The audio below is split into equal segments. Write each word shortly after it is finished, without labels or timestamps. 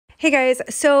Hey guys,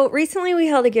 so recently we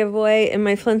held a giveaway in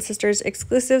my Flynn Sisters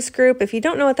exclusives group. If you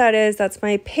don't know what that is, that's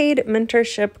my paid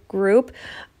mentorship group.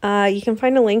 You can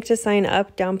find a link to sign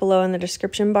up down below in the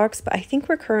description box, but I think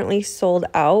we're currently sold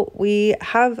out. We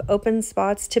have open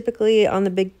spots typically on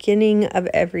the beginning of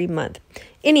every month.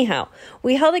 Anyhow,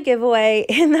 we held a giveaway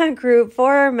in that group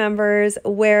for our members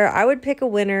where I would pick a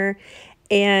winner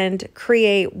and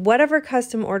create whatever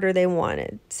custom order they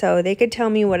wanted. So they could tell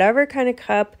me whatever kind of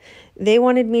cup they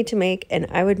wanted me to make and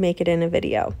I would make it in a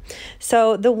video.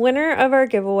 So the winner of our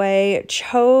giveaway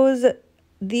chose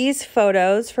these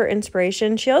photos for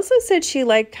inspiration. She also said she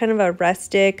liked kind of a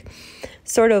rustic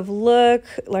sort of look,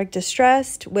 like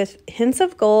distressed with hints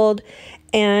of gold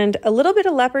and a little bit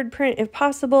of leopard print if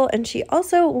possible. And she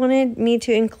also wanted me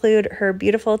to include her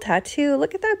beautiful tattoo.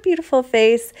 Look at that beautiful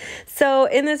face. So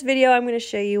in this video, I'm going to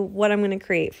show you what I'm going to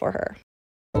create for her.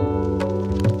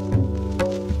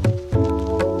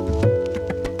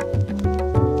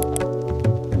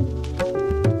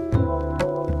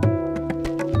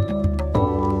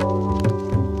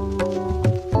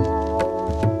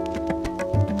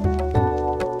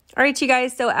 All right, you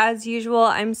guys, so as usual,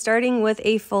 I'm starting with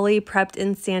a fully prepped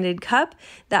and sanded cup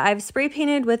that I've spray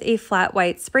painted with a flat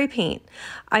white spray paint.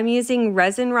 I'm using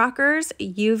Resin Rockers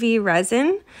UV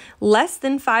resin, less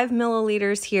than 5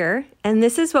 milliliters here, and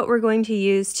this is what we're going to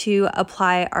use to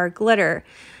apply our glitter.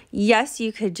 Yes,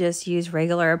 you could just use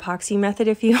regular epoxy method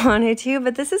if you wanted to,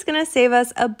 but this is going to save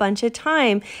us a bunch of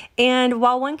time. And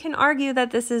while one can argue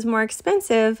that this is more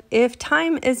expensive, if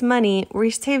time is money, we're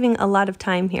saving a lot of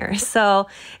time here. So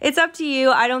it's up to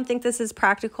you. I don't think this is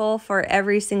practical for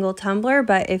every single tumbler,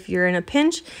 but if you're in a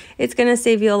pinch, it's going to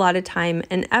save you a lot of time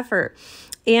and effort.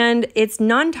 And it's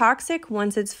non-toxic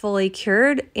once it's fully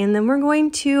cured. And then we're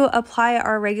going to apply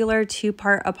our regular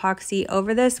 2-part epoxy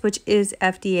over this, which is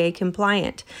FDA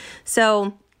compliant.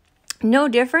 So no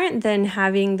different than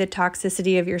having the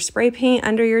toxicity of your spray paint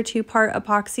under your 2-part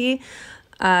epoxy.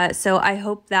 So I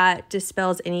hope that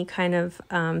dispels any kind of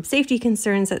safety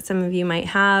concerns that some of you might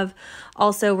have.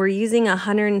 Also, we're using a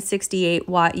 168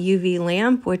 watt UV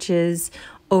lamp, which is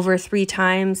over 3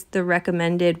 times the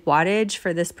recommended wattage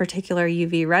for this particular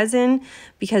UV resin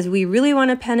because we really want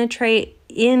to penetrate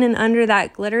in and under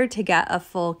that glitter to get a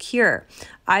full cure.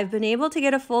 I've been able to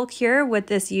get a full cure with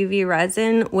this UV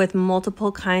resin with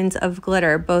multiple kinds of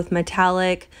glitter, both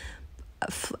metallic,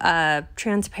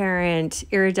 transparent,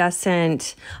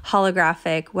 iridescent,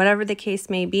 holographic, whatever the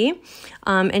case may be.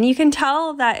 And you can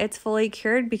tell that it's fully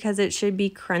cured because it should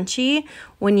be crunchy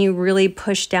when you really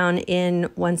push down in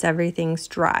once everything's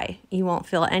dry. You won't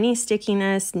feel any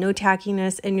stickiness, no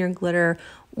tackiness, and your glitter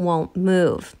won't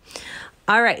move.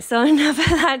 All right, so enough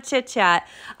of that chit chat.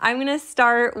 I'm gonna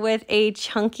start with a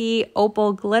chunky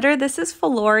opal glitter. This is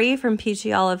Fillory from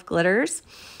Peachy Olive Glitters.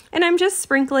 And I'm just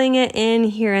sprinkling it in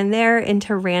here and there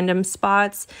into random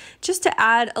spots just to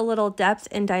add a little depth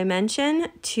and dimension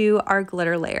to our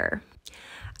glitter layer.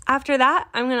 After that,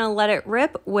 I'm going to let it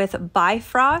rip with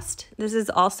Bifrost. This is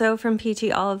also from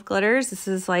Peachy Olive Glitters. This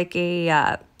is like a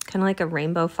kind of like a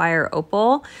rainbow fire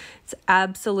opal. It's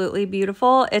absolutely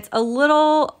beautiful. It's a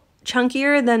little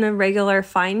chunkier than a regular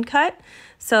fine cut.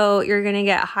 So you're going to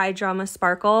get high drama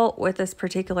sparkle with this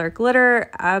particular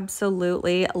glitter.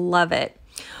 Absolutely love it.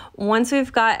 Once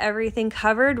we've got everything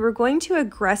covered, we're going to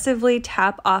aggressively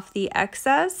tap off the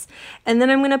excess, and then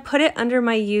I'm going to put it under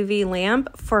my UV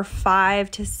lamp for 5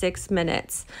 to 6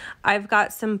 minutes. I've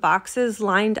got some boxes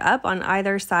lined up on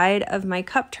either side of my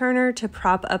cup turner to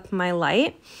prop up my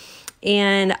light.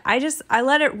 And I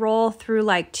let it roll through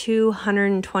like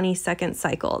 220-second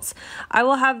cycles. I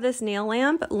will have this nail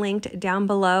lamp linked down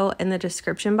below in the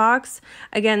description box.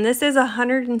 Again, this is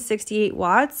 168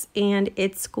 watts and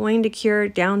it's going to cure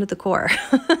down to the core.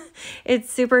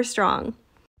 It's super strong.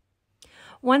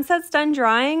 Once that's done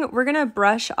drying, we're gonna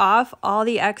brush off all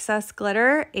the excess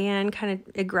glitter and kind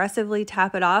of aggressively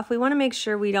tap it off. We wanna make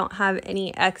sure we don't have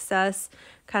any excess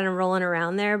kind of rolling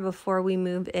around there before we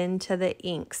move into the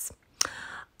inks.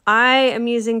 I am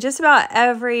using just about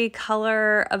every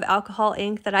color of alcohol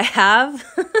ink that I have.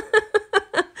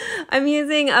 I'm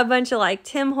using a bunch of like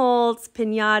Tim Holtz,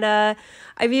 Pinata.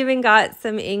 I've even got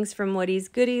some inks from Woody's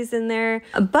Goodies in there.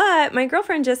 But my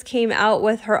girlfriend just came out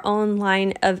with her own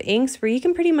line of inks where you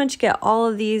can pretty much get all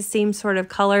of these same sort of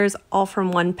colors all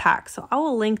from one pack. So I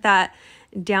will link that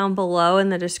down below in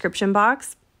the description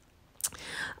box.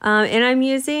 And I'm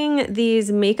using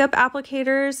these makeup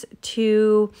applicators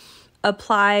to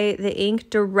apply the ink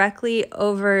directly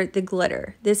over the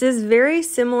glitter. This is very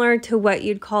similar to what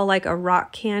you'd call like a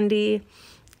rock candy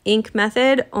ink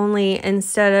method, only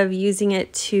instead of using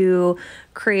it to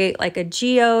create like a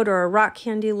geode or a rock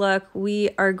candy look, we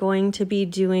are going to be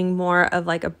doing more of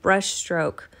like a brush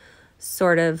stroke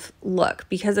sort of look,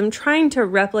 because I'm trying to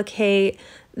replicate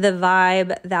the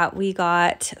vibe that we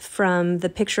got from the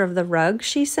picture of the rug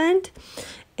she sent.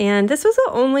 And this was the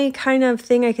only kind of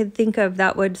thing I could think of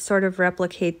that would sort of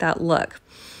replicate that look.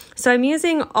 So I'm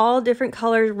using all different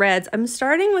colored reds. I'm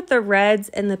starting with the reds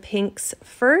and the pinks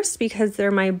first because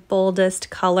they're my boldest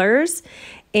colors.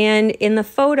 And in the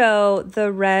photo,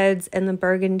 the reds and the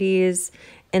burgundies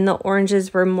and the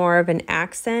oranges were more of an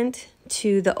accent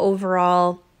to the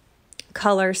overall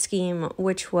color scheme,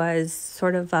 which was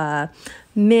sort of a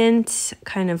mint,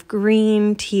 kind of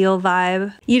green teal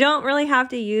vibe. You don't really have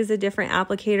to use a different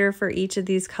applicator for each of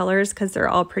these colors because they're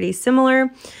all pretty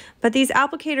similar, but these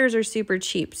applicators are super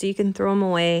cheap, so you can throw them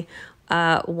away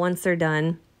once they're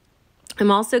done.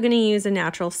 I'm also going to use a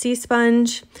natural sea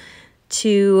sponge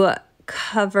to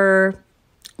cover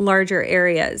larger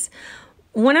areas.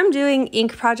 When I'm doing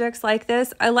ink projects like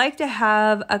this, I like to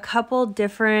have a couple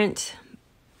different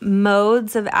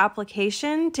modes of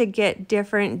application to get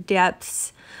different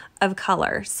depths of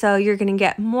color. So you're going to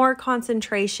get more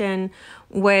concentration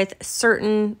with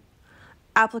certain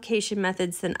application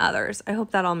methods than others. I hope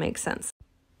that all makes sense.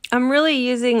 I'm really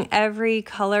using every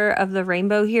color of the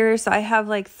rainbow here. So I have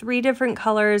like 3 different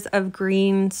colors of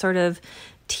green, sort of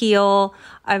teal.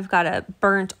 I've got a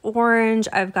burnt orange.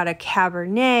 I've got a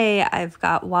Cabernet. I've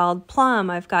got wild plum.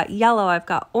 I've got yellow. I've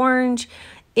got orange,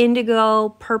 indigo,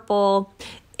 purple.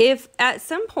 If at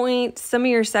some point some of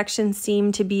your sections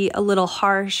seem to be a little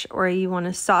harsh or you want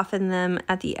to soften them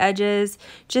at the edges,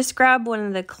 just grab one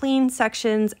of the clean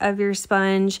sections of your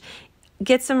sponge,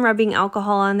 get some rubbing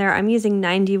alcohol on there. I'm using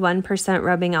 91%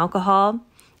 rubbing alcohol,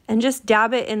 and just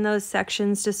dab it in those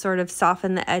sections to sort of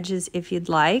soften the edges if you'd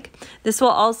like. This will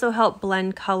also help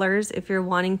blend colors if you're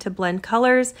wanting to blend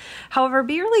colors. However,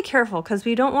 be really careful because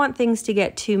we don't want things to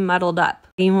get too muddled up.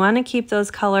 You want to keep those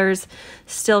colors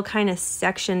still kind of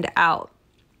sectioned out.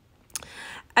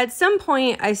 At some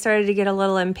point, I started to get a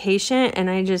little impatient and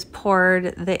I just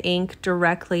poured the ink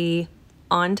directly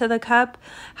onto the cup.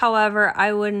 However,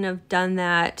 I wouldn't have done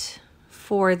that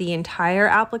for the entire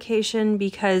application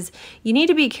because you need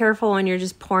to be careful when you're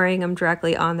just pouring them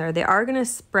directly on there. They are going to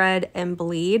spread and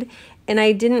bleed, and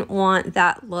I didn't want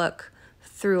that look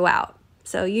throughout.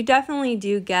 So you definitely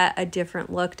do get a different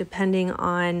look depending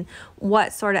on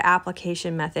what sort of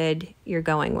application method you're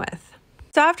going with.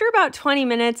 So after about 20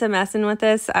 minutes of messing with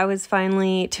this, I was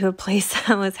finally to a place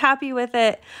I was happy with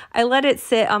it. I let it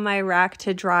sit on my rack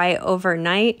to dry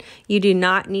overnight. You do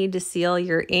not need to seal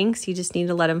your inks. You just need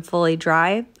to let them fully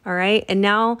dry. All right. And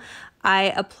now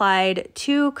I applied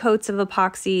 2 coats of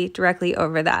epoxy directly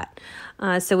over that.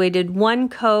 So we did 1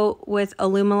 coat with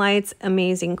Alumilite's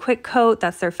Amazing Quick Coat.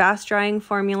 That's their fast drying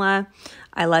formula.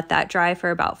 I let that dry for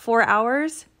about 4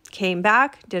 hours. Came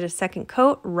back, did a 2nd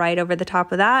coat right over the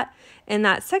top of that. And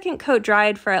that 2nd coat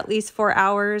dried for at least 4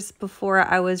 hours before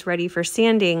I was ready for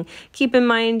sanding. Keep in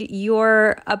mind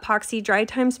your epoxy dry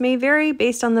times may vary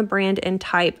based on the brand and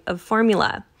type of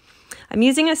formula. I'm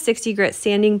using a 60 grit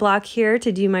sanding block here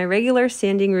to do my regular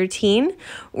sanding routine.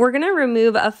 We're going to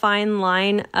remove a fine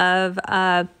line of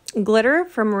glitter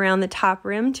from around the top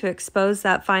rim to expose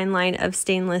that fine line of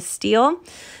stainless steel.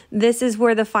 This is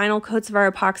where the final coats of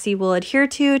our epoxy will adhere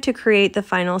to create the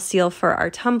final seal for our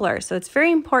tumbler. So it's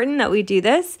very important that we do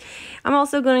this. I'm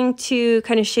also going to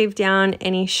kind of shave down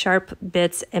any sharp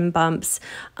bits and bumps,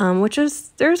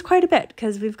 there's quite a bit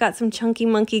because we've got some chunky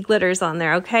monkey glitters on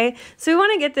there, okay? So we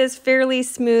want to get this fairly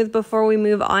smooth before we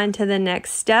move on to the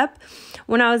next step.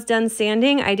 When I was done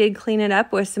sanding, I did clean it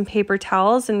up with some paper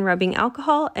towels and rubbing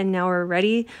alcohol, and now we're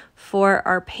ready for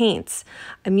our paints.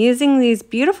 I'm using these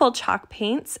beautiful chalk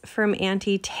paints from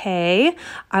Auntie Tay.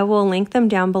 I will link them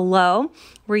down below.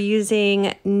 We're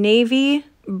using Navy,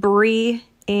 Brie,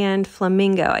 and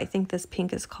Flamingo. I think this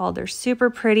pink is called. They're super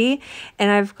pretty.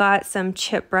 And I've got some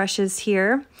chip brushes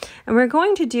here. And we're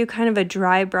going to do kind of a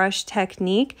dry brush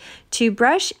technique to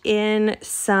brush in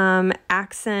some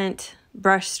accent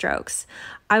brush strokes.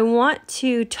 I want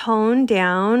to tone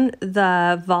down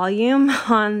the volume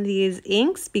on these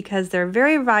inks because they're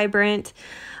very vibrant,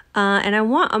 and I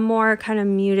want a more kind of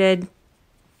muted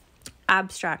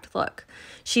abstract look.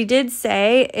 She did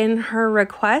say in her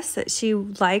request that she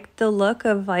liked the look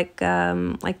of like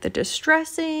the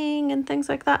distressing and things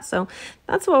like that. So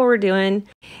that's what we're doing.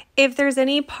 If there's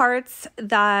any parts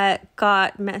that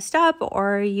got messed up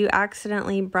or you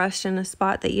accidentally brushed in a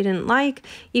spot that you didn't like,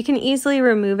 you can easily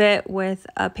remove it with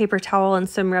a paper towel and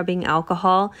some rubbing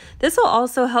alcohol. This will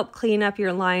also help clean up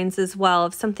your lines as well.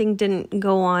 If something didn't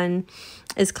go on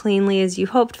as cleanly as you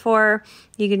hoped for,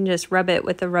 you can just rub it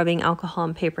with the rubbing alcohol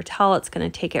and paper towel. It's going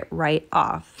to take it right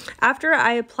off. After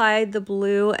I applied the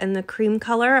blue and the cream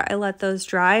color, I let those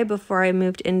dry before I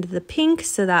moved into the pink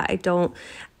so that I don't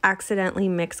accidentally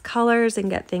mix colors and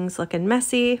get things looking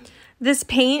messy. This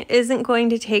paint isn't going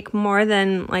to take more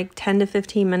than like 10 to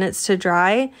 15 minutes to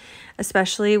dry,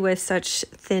 especially with such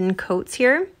thin coats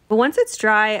here. But once it's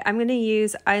dry, I'm going to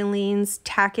use Eileen's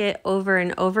Tack It Over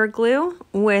and Over glue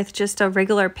with just a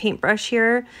regular paintbrush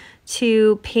here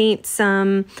to paint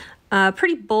some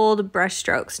pretty bold brush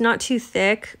strokes. Not too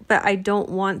thick, but I don't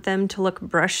want them to look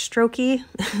brush strokey,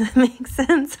 if that makes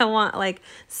sense. I want like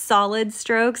solid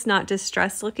strokes, not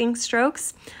distressed looking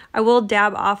strokes. I will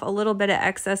dab off a little bit of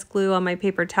excess glue on my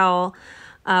paper towel.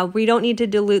 We don't need to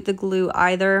dilute the glue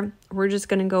either. We're just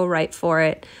going to go right for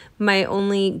it. My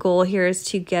only goal here is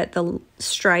to get the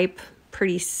stripe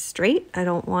pretty straight. I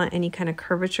don't want any kind of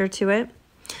curvature to it.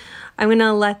 I'm going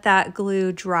to let that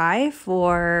glue dry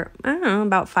for, I don't know,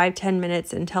 about 5-10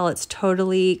 minutes until it's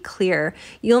totally clear.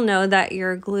 You'll know that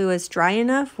your glue is dry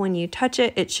enough when you touch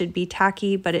it. It should be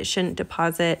tacky, but it shouldn't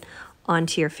deposit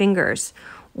onto your fingers.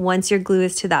 Once your glue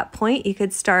is to that point, you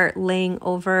could start laying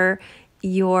over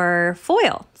your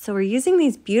foil. So we're using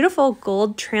these beautiful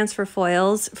gold transfer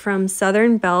foils from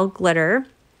Southern Belle Glitter,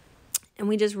 and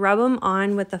we just rub them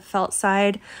on with the felt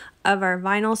side of our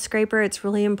vinyl scraper. It's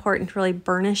really important to really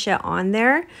burnish it on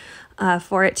there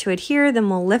for it to adhere. Then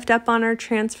we'll lift up on our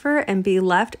transfer and be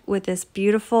left with this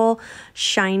beautiful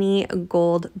shiny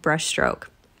gold brush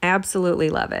stroke. I absolutely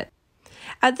love it.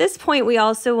 At this point, we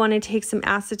also want to take some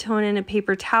acetone and a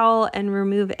paper towel and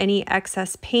remove any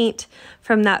excess paint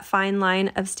from that fine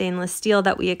line of stainless steel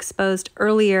that we exposed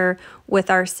earlier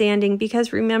with our sanding,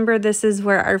 because remember, this is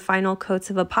where our final coats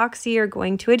of epoxy are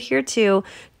going to adhere to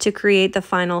create the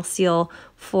final seal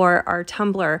for our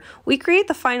tumbler. We create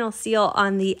the final seal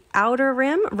on the outer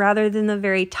rim rather than the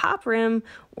very top rim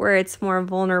where it's more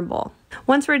vulnerable.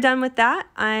 Once we're done with that,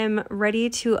 I'm ready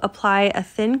to apply a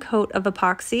thin coat of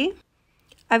epoxy.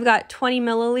 I've got 20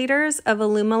 milliliters of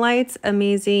Alumilite's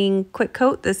Amazing Quick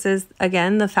Coat. This is,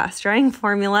 again, the fast drying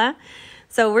formula.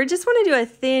 So we just want to do a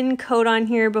thin coat on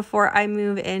here before I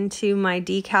move into my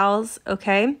decals,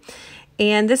 okay?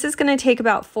 And this is going to take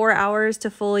about 4 hours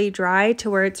to fully dry to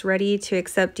where it's ready to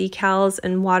accept decals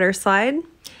and water slide.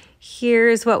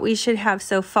 Here's what we should have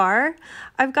so far.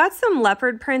 I've got some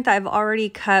leopard print that I've already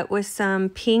cut with some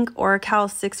pink Oracal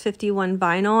 651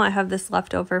 vinyl. I have this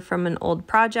left over from an old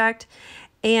project.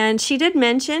 And she did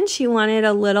mention she wanted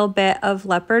a little bit of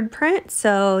leopard print,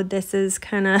 so this is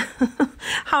kind of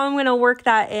how I'm going to work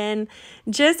that in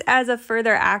just as a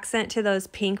further accent to those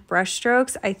pink brush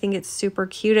strokes. I think it's super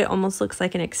cute. It almost looks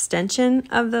like an extension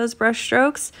of those brush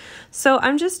strokes. So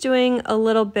I'm just doing a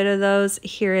little bit of those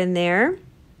here and there.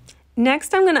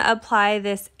 Next, I'm going to apply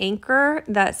this anchor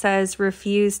that says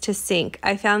refuse to sink.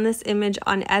 I found this image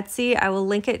on Etsy. I will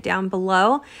link it down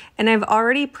below, and I've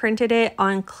already printed it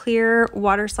on clear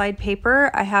water slide paper.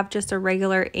 I have just a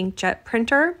regular inkjet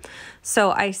printer.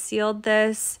 So I sealed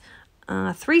this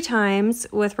 3 times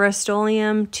with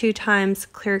Rust-Oleum, 2 times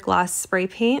clear gloss spray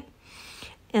paint,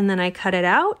 and then I cut it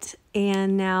out.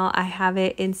 And now I have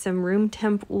it in some room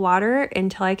temp water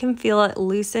until I can feel it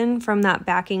loosen from that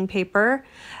backing paper.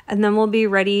 And then we'll be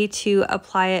ready to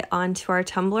apply it onto our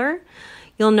tumbler.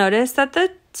 You'll notice that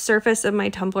the surface of my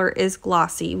tumbler is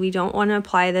glossy. We don't want to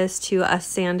apply this to a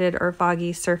sanded or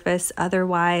foggy surface.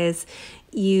 Otherwise,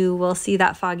 you will see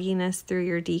that fogginess through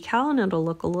your decal and it'll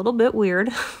look a little bit weird.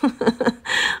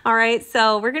 All right,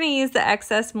 so we're going to use the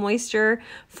excess moisture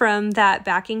from that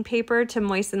backing paper to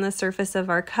moisten the surface of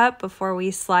our cup before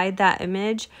we slide that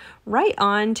image right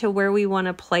on to where we want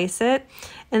to place it.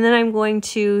 And then I'm going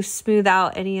to smooth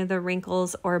out any of the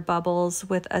wrinkles or bubbles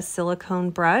with a silicone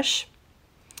brush.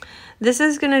 This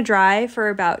is going to dry for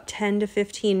about 10 to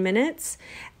 15 minutes,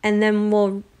 and then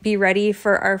we'll be ready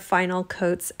for our final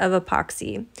coats of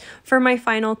epoxy. For my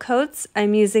final coats,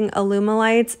 I'm using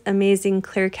Alumilite's Amazing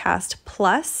Clear Cast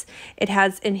Plus. It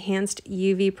has enhanced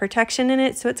UV protection in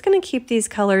it, so it's going to keep these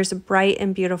colors bright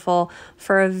and beautiful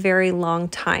for a very long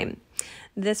time.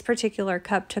 This particular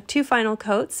cup took 2 final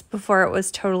coats before it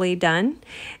was totally done,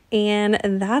 and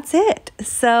that's it.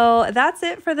 So that's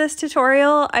it for this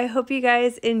tutorial. I hope you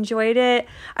guys enjoyed it.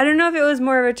 I don't know if it was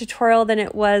more of a tutorial than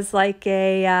it was like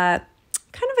a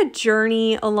kind of a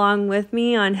journey along with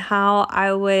me on how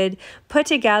I would put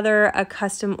together a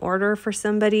custom order for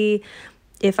somebody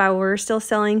if I were still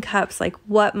selling cups, like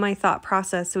what my thought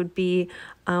process would be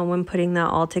when putting that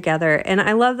all together. And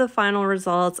I love the final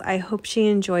results. I hope she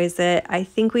enjoys it. I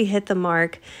think we hit the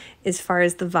mark as far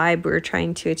as the vibe we're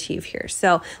trying to achieve here.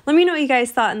 So let me know what you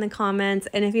guys thought in the comments.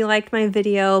 And if you liked my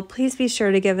video, please be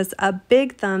sure to give us a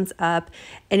big thumbs up.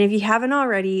 And if you haven't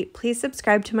already, please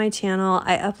subscribe to my channel.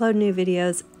 I upload new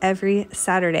videos every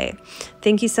Saturday.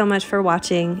 Thank you so much for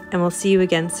watching, and we'll see you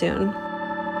again soon.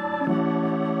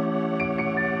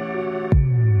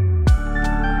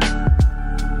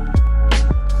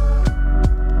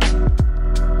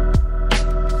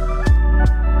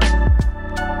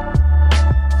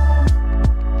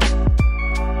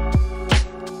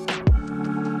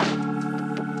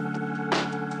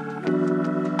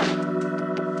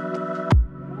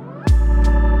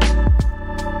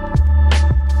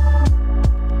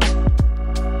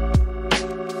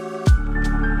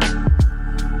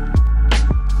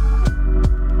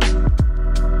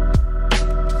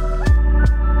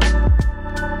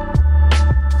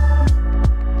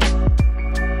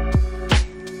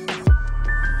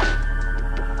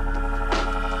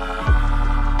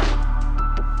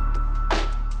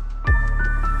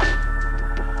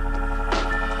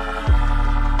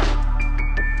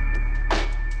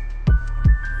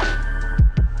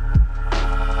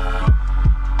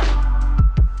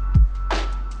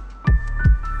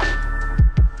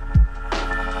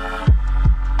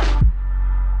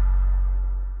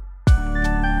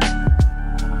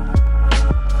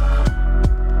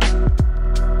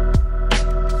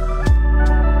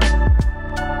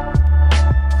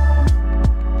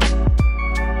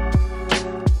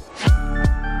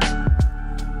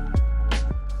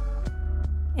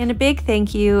 And a big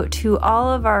thank you to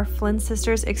all of our Flynn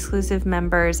Sisters exclusive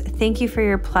members. Thank you for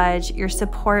your pledge. Your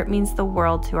support means the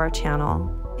world to our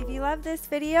channel. If you love this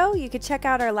video, you could check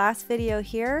out our last video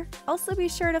here. Also be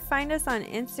sure to find us on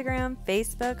Instagram,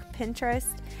 Facebook,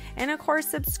 Pinterest, and of course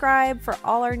subscribe for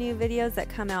all our new videos that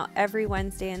come out every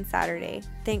Wednesday and Saturday.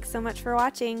 Thanks so much for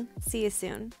watching. See you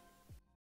soon.